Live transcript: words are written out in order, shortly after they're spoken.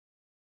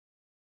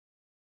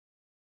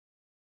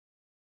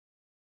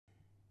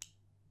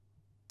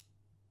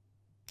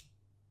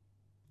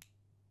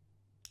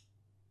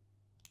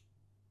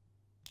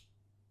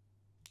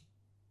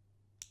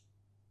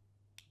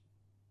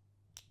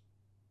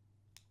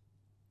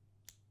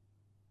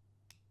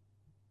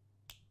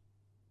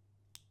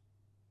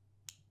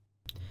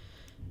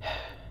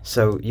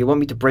So, you want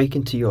me to break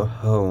into your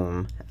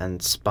home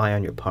and spy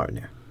on your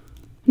partner?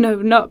 No,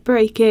 not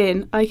break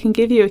in. I can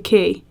give you a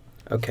key.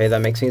 Okay,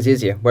 that makes things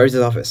easier. Where's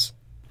his office?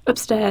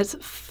 Upstairs,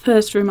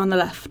 first room on the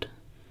left.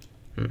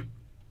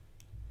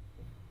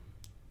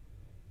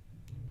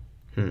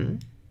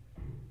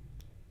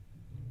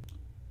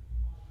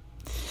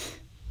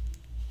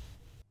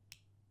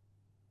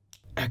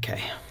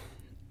 Okay.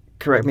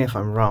 Correct me if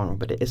I'm wrong,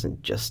 but it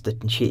isn't just the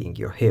cheating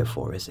you're here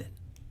for, is it?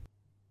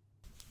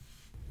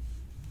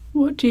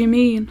 What do you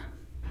mean?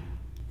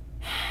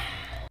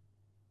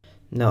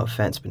 No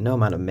offense, but no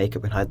amount of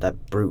makeup can hide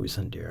that bruise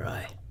under your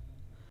eye.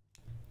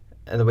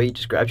 And the way you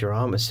just grabbed your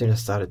arm as soon as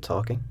I started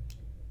talking.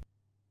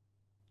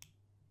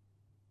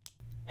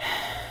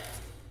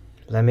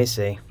 Let me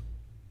see.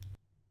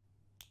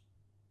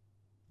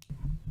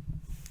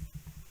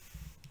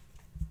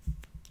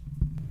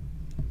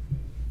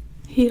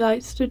 He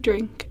likes to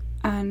drink,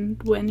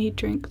 and when he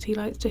drinks, he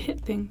likes to hit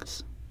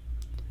things.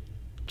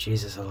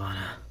 Jesus,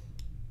 Alana.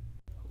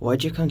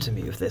 Why'd you come to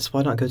me with this?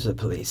 Why not go to the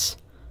police?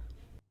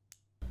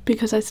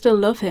 Because I still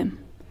love him.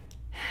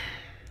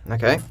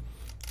 Okay,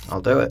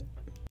 I'll do it.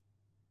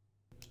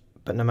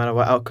 But no matter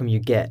what outcome you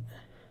get,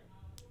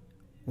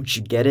 once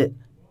you get it,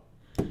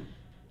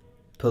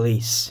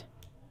 police.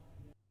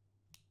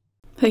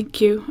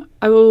 Thank you.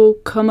 I will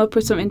come up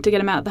with something to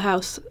get him out of the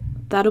house.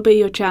 That'll be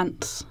your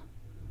chance.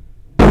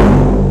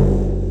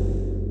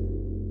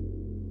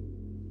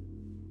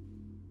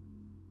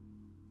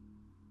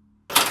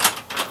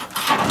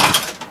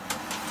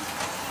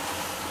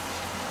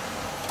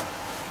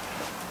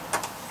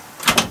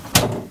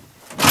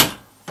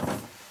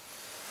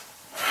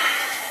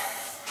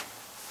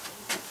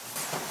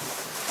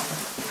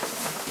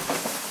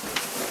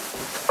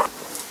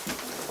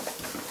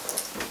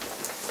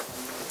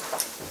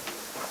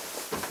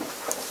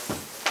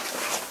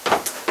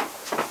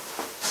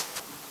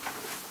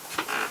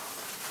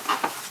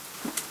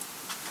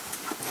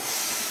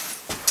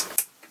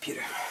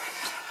 Computer.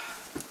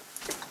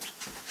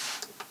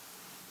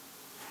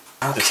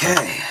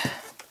 Okay.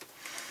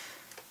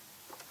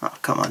 Oh,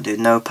 come on, dude.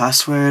 No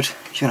password.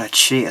 If you're gonna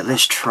cheat, at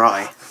least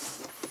try.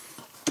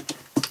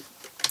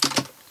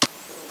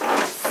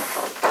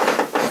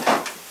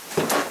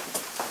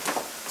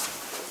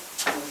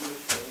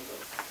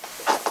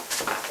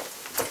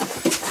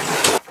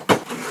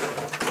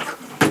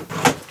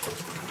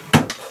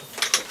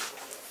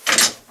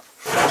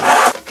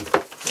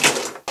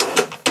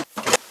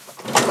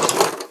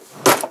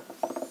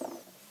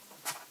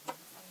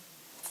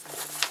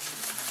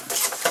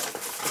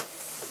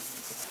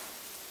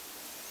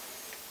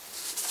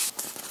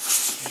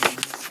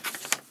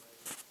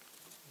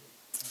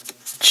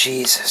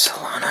 Jesus,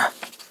 Alana.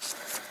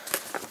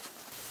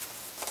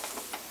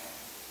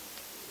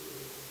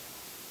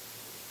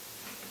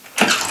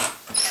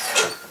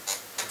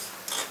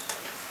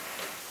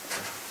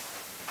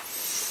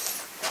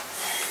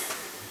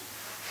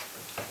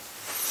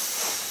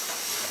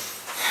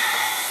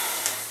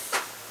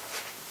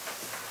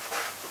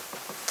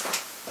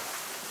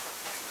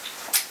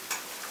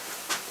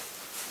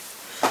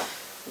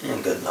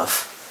 Ain't good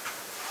enough.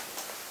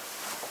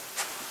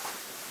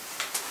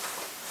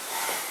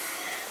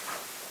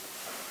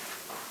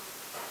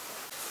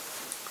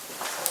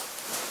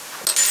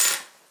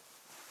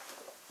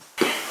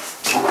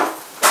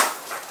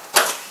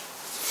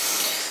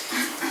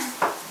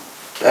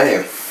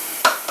 Damn.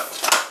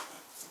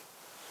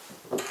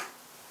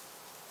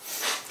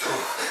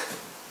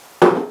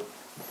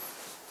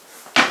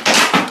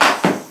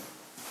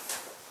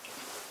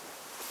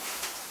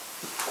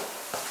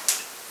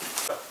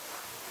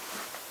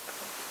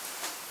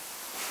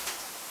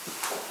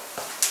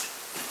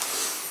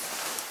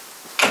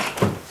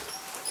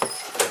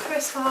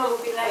 Chris, come on,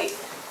 we'll be late.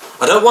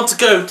 I don't want to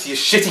go to your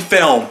shitty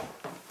film.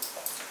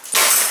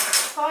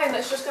 Fine,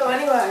 let's just go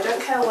anywhere. I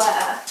don't care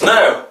where.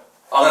 No,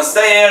 I'm gonna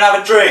stay here and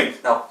have a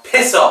drink. Now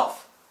piss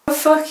off. Oh,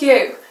 fuck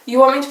you. You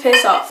want me to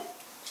piss off?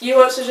 You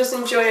want to just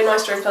enjoy a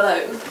nice drink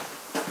alone?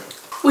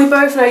 We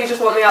both know you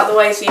just want me out of the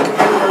way so you can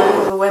bring me along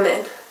with the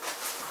women.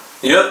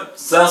 Yep,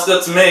 sounds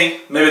good to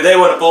me. Maybe they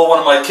would have bought one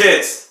of my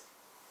kids.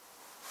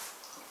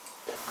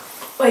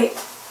 Wait,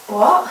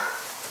 what?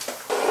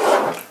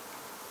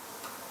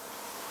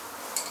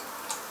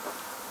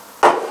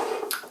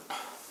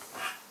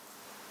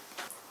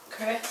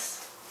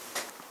 Chris?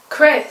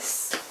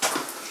 Chris!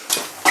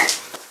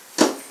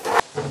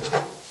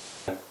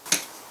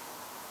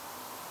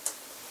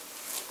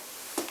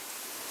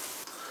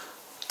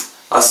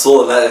 I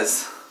saw the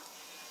letters.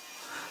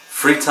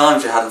 3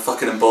 times you had a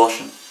fucking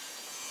abortion.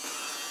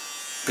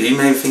 But you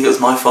made me think it was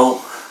my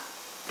fault.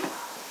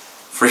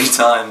 3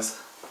 times.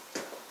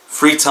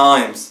 3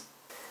 times.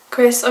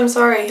 Chris, I'm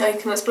sorry, I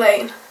can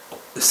explain.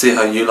 Let's see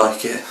how you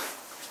like it.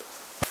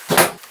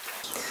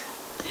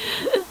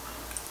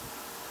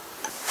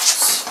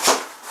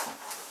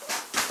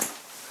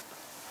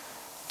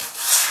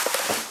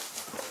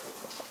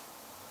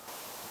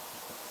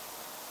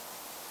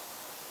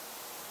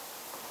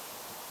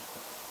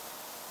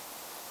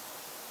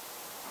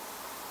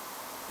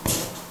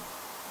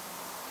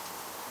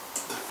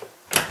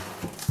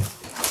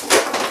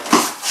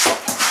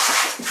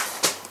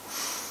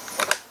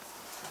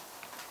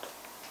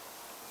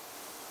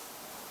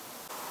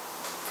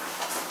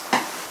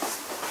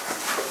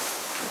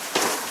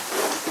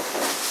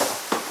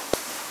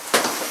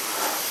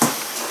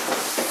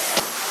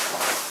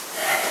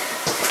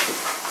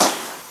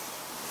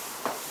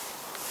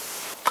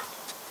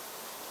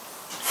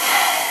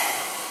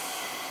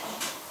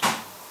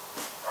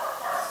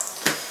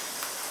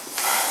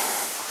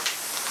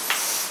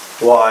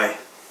 Why?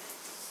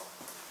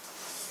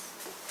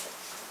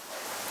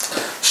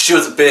 She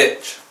was a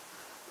bitch.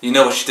 You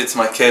know what she did to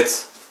my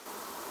kids.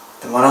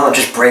 Then why not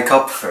just break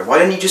up with her? Why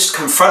don't you just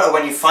confront her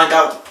when you find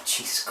out?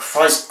 Jesus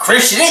Christ,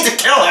 Chris, you need to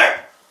kill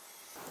her!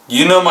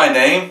 You know my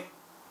name?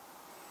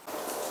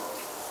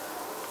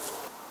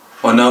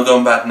 Or no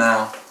going back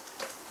now?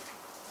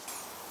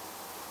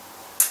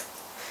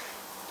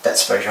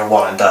 That's suppose you're a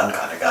one and done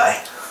kind of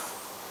guy.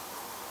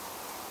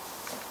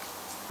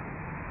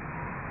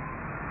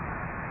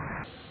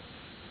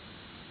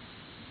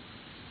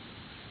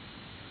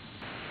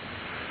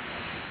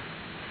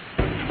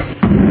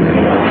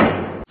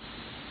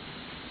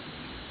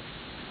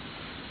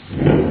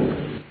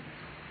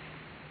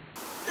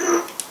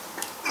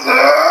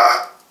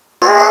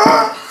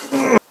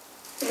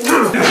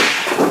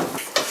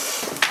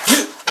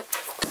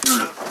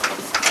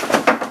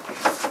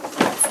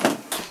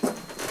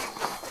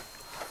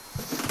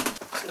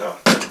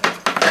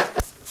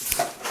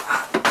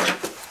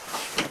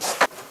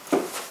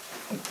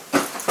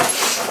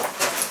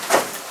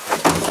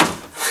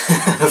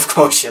 Of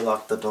course you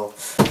locked the door.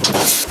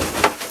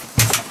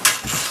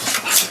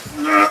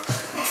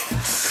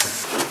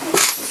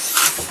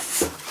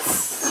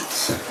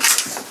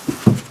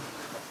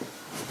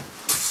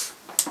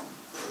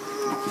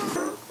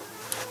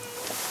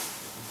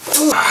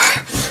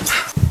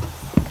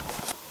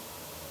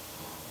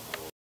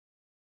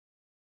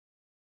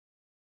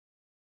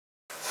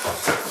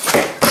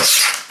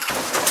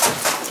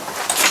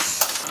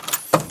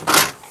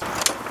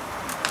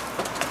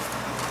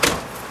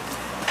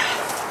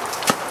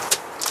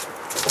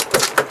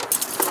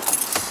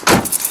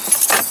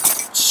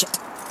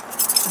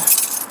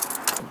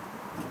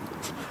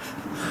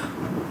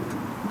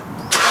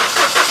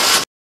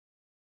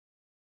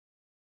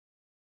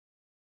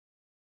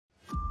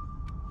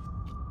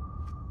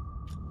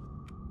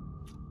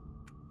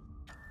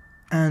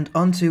 And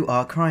onto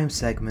our crime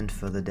segment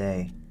for the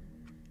day.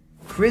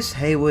 Chris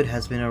Haywood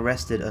has been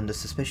arrested under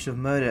suspicion of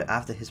murder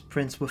after his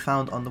prints were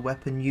found on the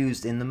weapon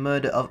used in the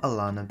murder of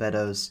Alana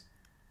Beddoes.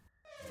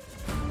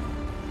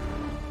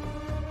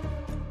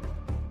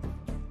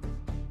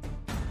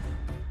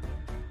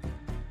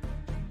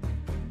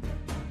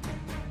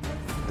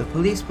 The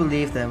police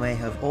believe there may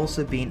have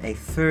also been a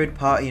third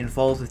party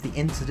involved with the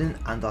incident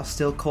and are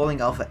still calling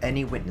out for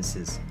any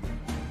witnesses.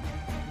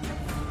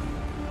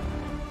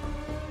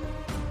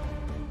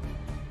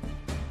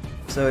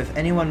 So if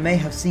anyone may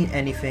have seen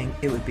anything,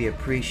 it would be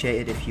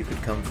appreciated if you could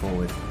come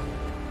forward.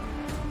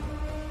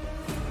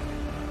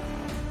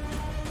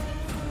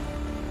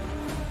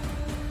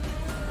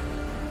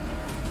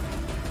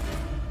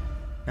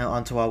 Now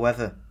onto our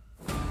weather.